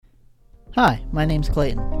Hi, my name's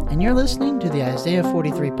Clayton, and you're listening to the Isaiah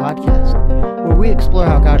 43 podcast, where we explore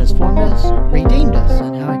how God has formed us, redeemed us,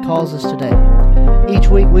 and how He calls us today. Each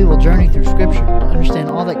week we will journey through Scripture to understand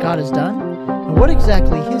all that God has done and what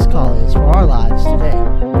exactly His call is for our lives today.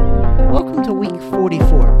 Welcome to week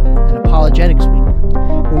 44, an apologetics week,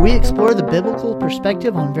 where we explore the biblical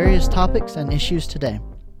perspective on various topics and issues today.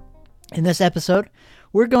 In this episode,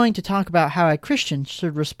 we're going to talk about how a Christian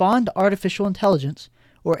should respond to artificial intelligence,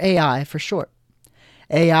 or AI for short.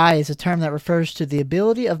 AI is a term that refers to the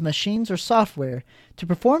ability of machines or software to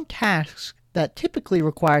perform tasks that typically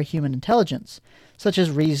require human intelligence, such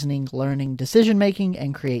as reasoning, learning, decision-making,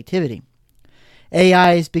 and creativity.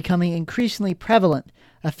 AI is becoming increasingly prevalent,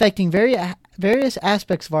 affecting various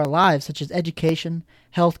aspects of our lives, such as education,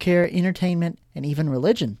 healthcare, entertainment, and even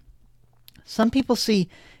religion. Some people see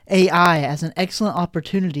AI as an excellent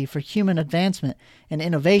opportunity for human advancement and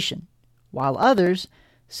innovation, while others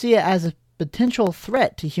see it as a potential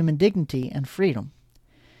threat to human dignity and freedom.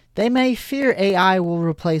 They may fear AI will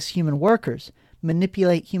replace human workers,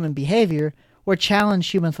 manipulate human behavior, or challenge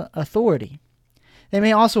human authority. They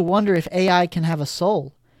may also wonder if AI can have a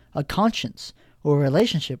soul, a conscience, or a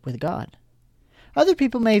relationship with God. Other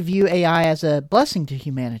people may view AI as a blessing to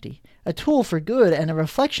humanity, a tool for good and a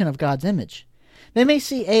reflection of God's image. They may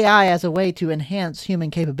see AI as a way to enhance human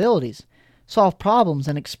capabilities, solve problems,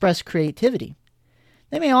 and express creativity.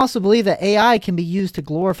 They may also believe that AI can be used to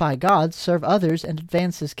glorify God, serve others, and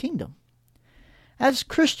advance His kingdom. As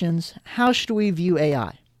Christians, how should we view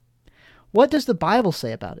AI? What does the Bible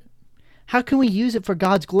say about it? How can we use it for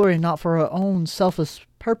God's glory and not for our own selfish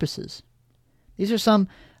purposes? These are some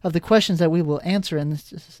of the questions that we will answer in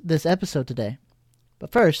this episode today.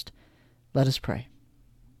 But first, let us pray.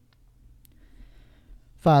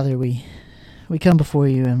 Father, we come before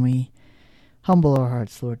you and we humble our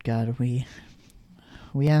hearts, Lord God.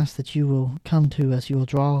 We ask that you will come to us, you will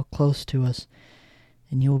draw close to us,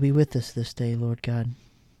 and you will be with us this day, Lord God.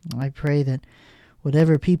 I pray that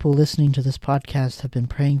whatever people listening to this podcast have been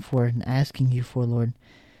praying for and asking you for, Lord,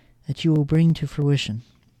 that you will bring to fruition.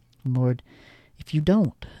 Lord, if you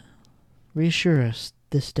don't, reassure us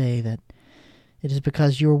this day that it is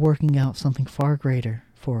because you are working out something far greater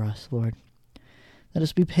for us, Lord. Let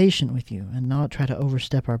us be patient with you and not try to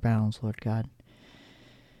overstep our bounds, Lord God.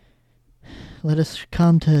 Let us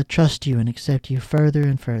come to trust you and accept you further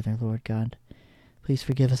and further, Lord God. Please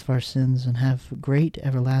forgive us of our sins and have great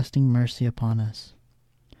everlasting mercy upon us.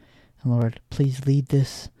 And Lord, please lead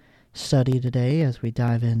this study today as we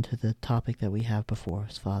dive into the topic that we have before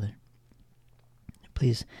us, Father.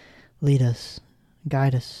 Please lead us,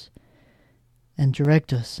 guide us, and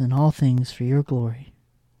direct us in all things for your glory.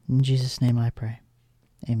 In Jesus' name I pray.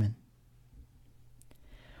 Amen.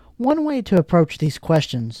 One way to approach these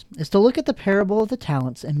questions is to look at the parable of the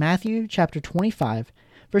talents in Matthew chapter 25,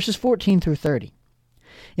 verses 14 through 30.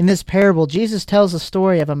 In this parable, Jesus tells the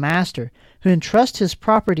story of a master who entrusts his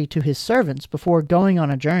property to his servants before going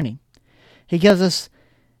on a journey. He gives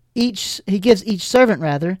each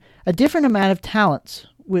servant a different amount of talents,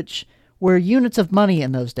 which were units of money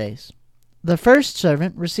in those days. The first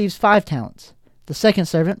servant receives 5 talents, the second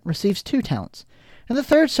servant receives 2 talents, and the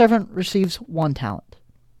third servant receives 1 talent.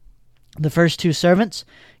 The first 2 servants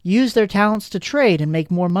use their talents to trade and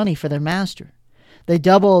make more money for their master. They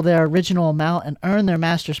double their original amount and earn their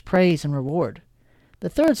master's praise and reward. The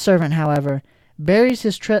third servant, however, buries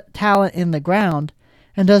his talent in the ground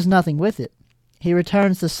and does nothing with it. He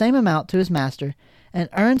returns the same amount to his master and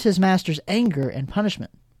earns his master's anger and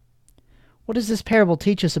punishment. What does this parable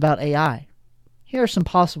teach us about AI? Here are some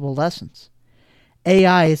possible lessons.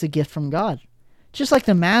 AI is a gift from God. Just like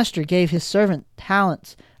the master gave his servant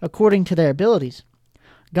talents according to their abilities,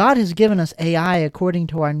 God has given us AI according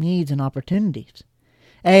to our needs and opportunities.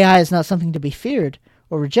 AI is not something to be feared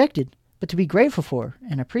or rejected, but to be grateful for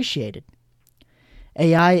and appreciated.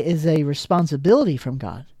 AI is a responsibility from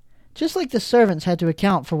God. Just like the servants had to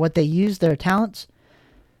account for what they used their talents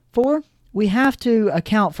for, we have to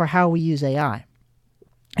account for how we use AI.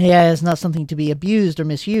 AI is not something to be abused or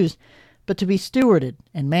misused, but to be stewarded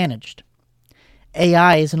and managed.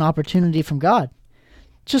 AI is an opportunity from God.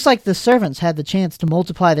 Just like the servants had the chance to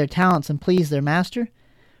multiply their talents and please their master,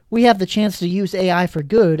 we have the chance to use AI for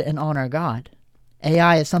good and honor God.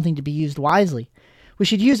 AI is something to be used wisely. We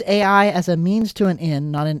should use AI as a means to an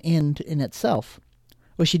end, not an end in itself.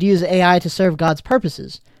 We should use AI to serve God's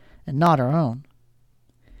purposes and not our own.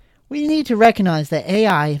 We need to recognize that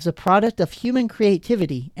AI is a product of human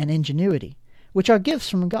creativity and ingenuity, which are gifts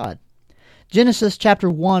from God. Genesis chapter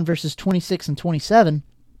 1, verses 26 and 27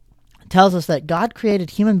 tells us that God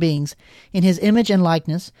created human beings in his image and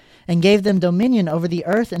likeness and gave them dominion over the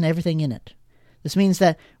earth and everything in it. This means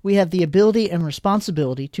that we have the ability and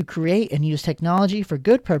responsibility to create and use technology for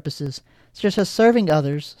good purposes, such as serving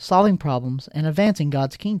others, solving problems, and advancing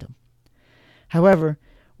God's kingdom. However,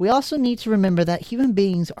 we also need to remember that human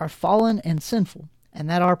beings are fallen and sinful, and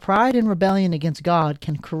that our pride and rebellion against God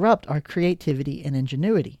can corrupt our creativity and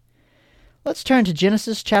ingenuity. Let's turn to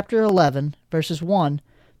Genesis chapter 11, verses 1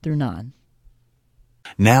 through 9.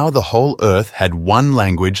 Now the whole earth had one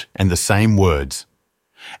language and the same words.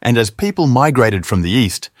 And as people migrated from the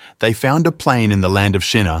east, they found a plain in the land of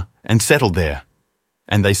Shinar and settled there.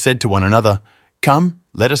 And they said to one another, "Come,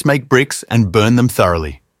 let us make bricks and burn them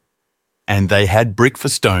thoroughly." And they had brick for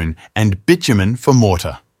stone and bitumen for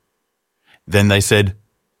mortar. Then they said,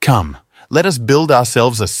 "Come, let us build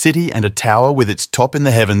ourselves a city and a tower with its top in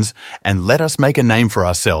the heavens, and let us make a name for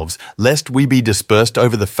ourselves, lest we be dispersed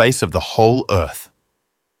over the face of the whole earth."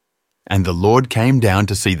 And the Lord came down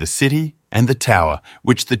to see the city and the tower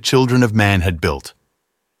which the children of man had built.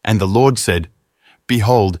 And the Lord said,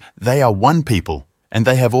 "Behold, they are one people, and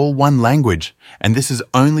they have all one language, and this is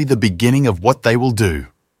only the beginning of what they will do.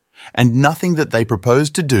 And nothing that they propose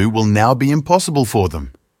to do will now be impossible for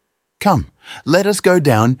them. Come, let us go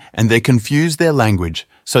down and there confuse their language,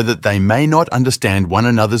 so that they may not understand one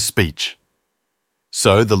another's speech."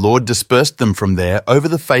 So the Lord dispersed them from there over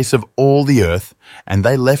the face of all the earth, and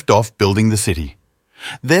they left off building the city.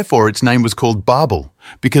 Therefore its name was called Babel,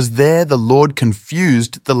 because there the Lord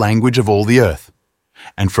confused the language of all the earth.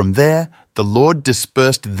 And from there the Lord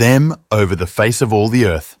dispersed them over the face of all the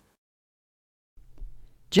earth.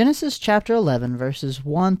 Genesis chapter 11, verses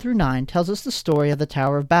 1 through 9 tells us the story of the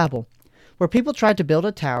Tower of Babel, where people tried to build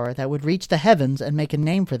a tower that would reach the heavens and make a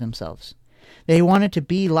name for themselves. They wanted to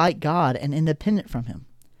be like God and independent from him.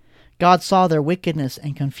 God saw their wickedness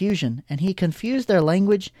and confusion, and he confused their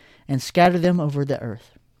language and scattered them over the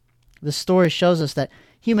earth. This story shows us that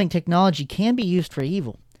human technology can be used for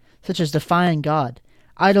evil, such as defying God,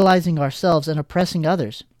 idolizing ourselves, and oppressing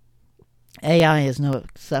others. AI is no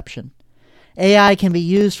exception. AI can be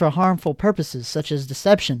used for harmful purposes such as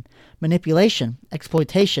deception, manipulation,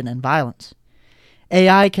 exploitation, and violence.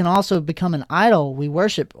 AI can also become an idol we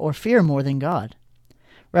worship or fear more than God.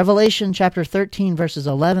 Revelation chapter 13 verses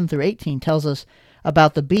 11 through 18 tells us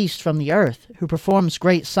about the beast from the earth who performs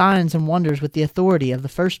great signs and wonders with the authority of the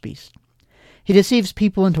first beast. He deceives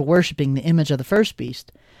people into worshiping the image of the first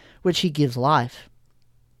beast, which he gives life.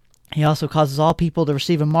 He also causes all people to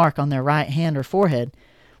receive a mark on their right hand or forehead,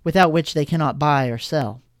 without which they cannot buy or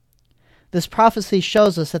sell. This prophecy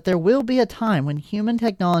shows us that there will be a time when human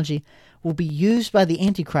technology will be used by the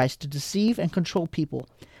Antichrist to deceive and control people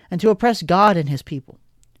and to oppress God and his people.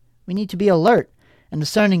 We need to be alert and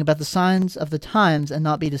discerning about the signs of the times and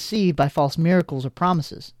not be deceived by false miracles or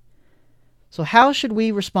promises. So how should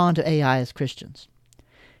we respond to AI as Christians?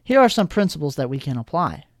 Here are some principles that we can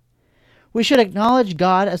apply. We should acknowledge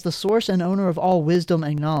God as the source and owner of all wisdom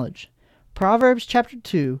and knowledge. Proverbs chapter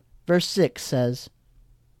 2, verse 6 says,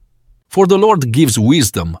 "For the Lord gives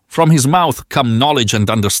wisdom, from his mouth come knowledge and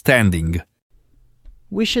understanding."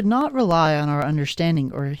 We should not rely on our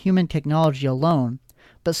understanding or human technology alone,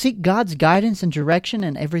 but seek God's guidance and direction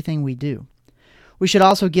in everything we do. We should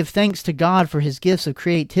also give thanks to God for his gifts of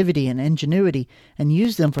creativity and ingenuity and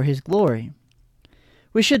use them for his glory.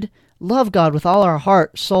 We should love God with all our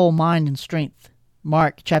heart, soul, mind, and strength.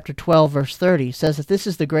 Mark chapter 12, verse 30 says that this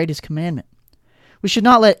is the greatest commandment. We should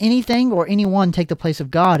not let anything or anyone take the place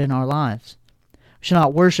of God in our lives. We should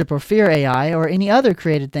not worship or fear AI or any other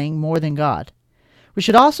created thing more than God. We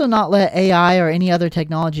should also not let AI or any other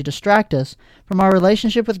technology distract us from our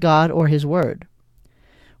relationship with God or his word.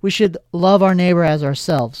 We should love our neighbor as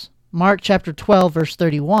ourselves. Mark chapter 12, verse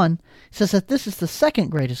 31 says that this is the second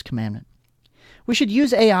greatest commandment. We should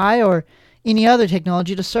use AI or any other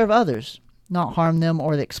technology to serve others, not harm them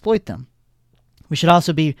or exploit them. We should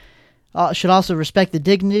also respect the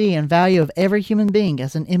dignity and value of every human being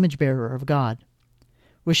as an image bearer of God.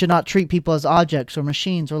 We should not treat people as objects or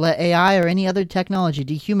machines or let AI or any other technology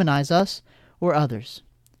dehumanize us or others.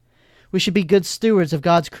 We should be good stewards of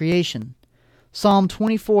God's creation. Psalm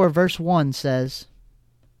 24 verse 1 says,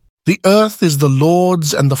 "The earth is the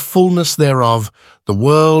Lord's and the fullness thereof, the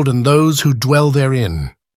world and those who dwell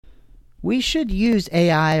therein." We should use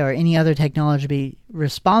AI or any other technology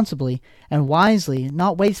responsibly and wisely,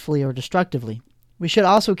 not wastefully or destructively. We should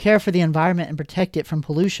also care for the environment and protect it from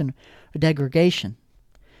pollution or degradation.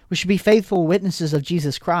 We should be faithful witnesses of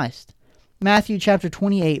Jesus Christ. Matthew chapter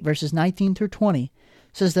 28, verses 19 through 20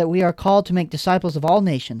 says that we are called to make disciples of all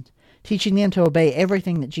nations, teaching them to obey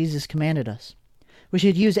everything that Jesus commanded us. We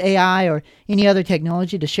should use AI or any other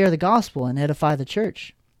technology to share the gospel and edify the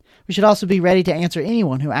church. We should also be ready to answer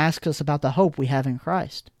anyone who asks us about the hope we have in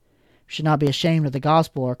Christ. We should not be ashamed of the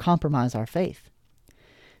gospel or compromise our faith.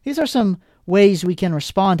 These are some ways we can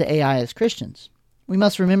respond to AI as Christians. We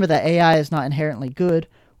must remember that AI is not inherently good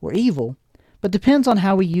or evil, but depends on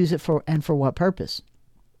how we use it for and for what purpose.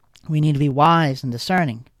 We need to be wise and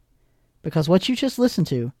discerning, because what you just listened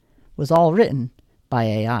to was all written by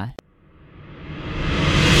AI.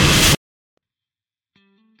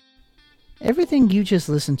 Everything you just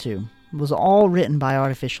listened to was all written by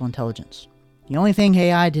artificial intelligence. The only thing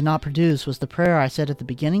AI did not produce was the prayer I said at the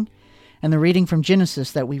beginning, and the reading from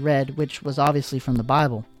Genesis that we read, which was obviously from the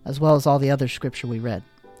Bible, as well as all the other scripture we read.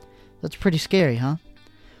 That's pretty scary, huh?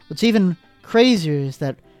 What's even crazier is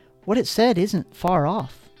that what it said isn't far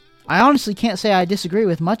off. I honestly can't say I disagree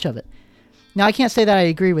with much of it. Now, I can't say that I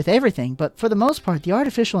agree with everything, but for the most part, the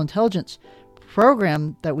artificial intelligence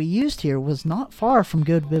program that we used here was not far from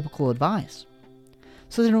good biblical advice.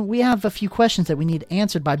 So then we have a few questions that we need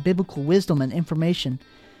answered by biblical wisdom and information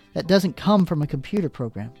that doesn't come from a computer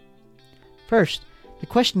program. First, the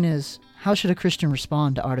question is, how should a Christian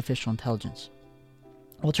respond to artificial intelligence?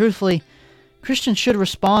 Well, truthfully, Christians should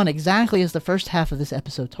respond exactly as the first half of this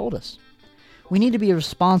episode told us. We need to be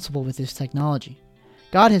responsible with this technology.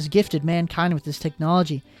 God has gifted mankind with this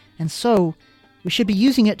technology, and so we should be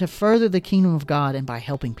using it to further the kingdom of God and by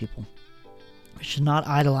helping people. We should not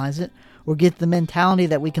idolize it or get the mentality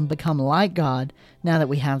that we can become like God now that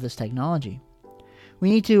we have this technology. We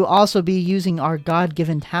need to also be using our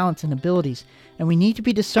God-given talents and abilities, and we need to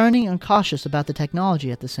be discerning and cautious about the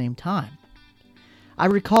technology at the same time. I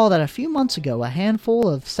recall that a few months ago, a handful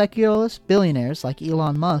of secularist billionaires like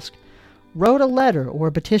Elon Musk wrote a letter or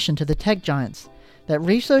a petition to the tech giants that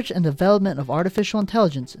research and development of artificial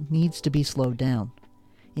intelligence needs to be slowed down.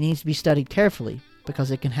 It needs to be studied carefully because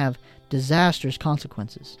it can have disastrous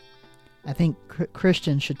consequences. I think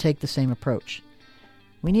Christians should take the same approach.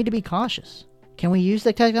 We need to be cautious. Can we use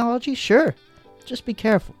the technology? Sure. Just be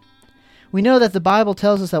careful. We know that the Bible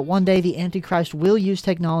tells us that one day the Antichrist will use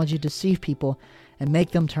technology to deceive people and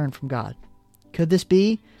make them turn from God. Could this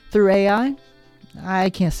be through AI? I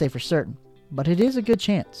can't say for certain, but it is a good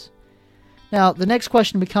chance. Now, the next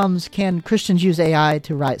question becomes, can Christians use AI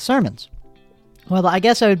to write sermons? Well, I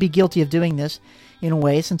guess I would be guilty of doing this in a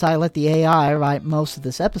way since I let the AI write most of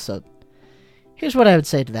this episode. Here's what I would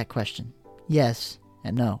say to that question. Yes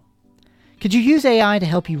and no. Could you use AI to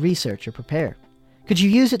help you research or prepare? Could you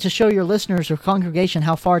use it to show your listeners or congregation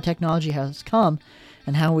how far technology has come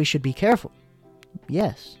and how we should be careful?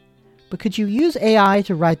 Yes. But could you use AI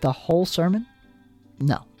to write the whole sermon?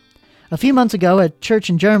 No. A few months ago, a church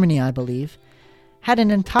in Germany, I believe, had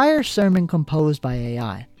an entire sermon composed by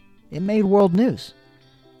AI. It made world news.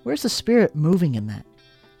 Where's the Spirit moving in that?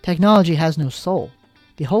 Technology has no soul.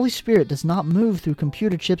 The Holy Spirit does not move through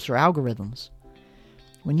computer chips or algorithms.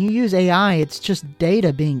 When you use AI, it's just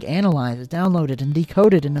data being analyzed, downloaded, and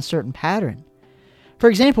decoded in a certain pattern. For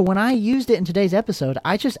example, when I used it in today's episode,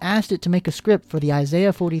 I just asked it to make a script for the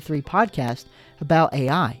Isaiah 43 podcast about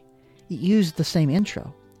AI. It used the same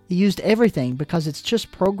intro. It used everything because it's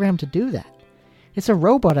just programmed to do that. It's a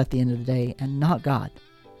robot at the end of the day and not God.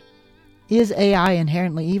 Is AI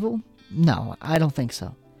inherently evil? No, I don't think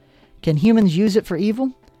so. Can humans use it for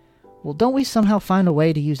evil? Well, don't we somehow find a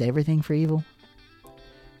way to use everything for evil?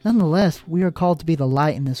 Nonetheless, we are called to be the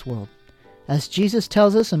light in this world. As Jesus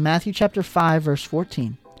tells us in Matthew chapter 5, verse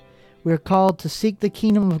 14, we are called to seek the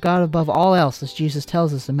kingdom of God above all else, as Jesus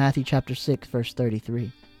tells us in Matthew chapter 6, verse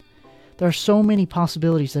 33. There are so many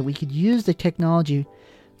possibilities that we could use the technology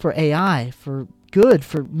for AI, for good,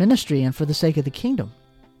 for ministry, and for the sake of the kingdom.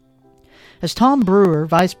 As Tom Brewer,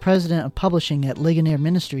 Vice President of Publishing at Ligonier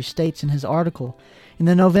Ministries, states in his article in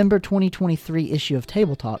the November 2023 issue of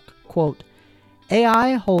Table Talk, quote,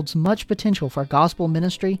 AI holds much potential for gospel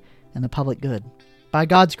ministry and the public good. By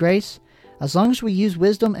God's grace, as long as we use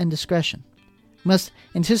wisdom and discretion, we must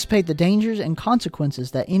anticipate the dangers and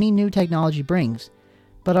consequences that any new technology brings,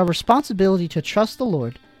 but our responsibility to trust the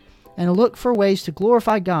Lord and look for ways to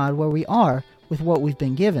glorify God where we are with what we've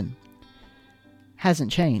been given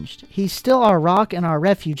hasn't changed. He's still our rock and our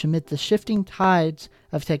refuge amid the shifting tides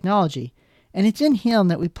of technology, and it's in Him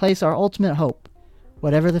that we place our ultimate hope,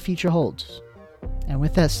 whatever the future holds. And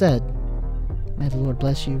with that said, may the Lord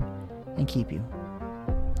bless you and keep you.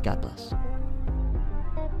 God bless.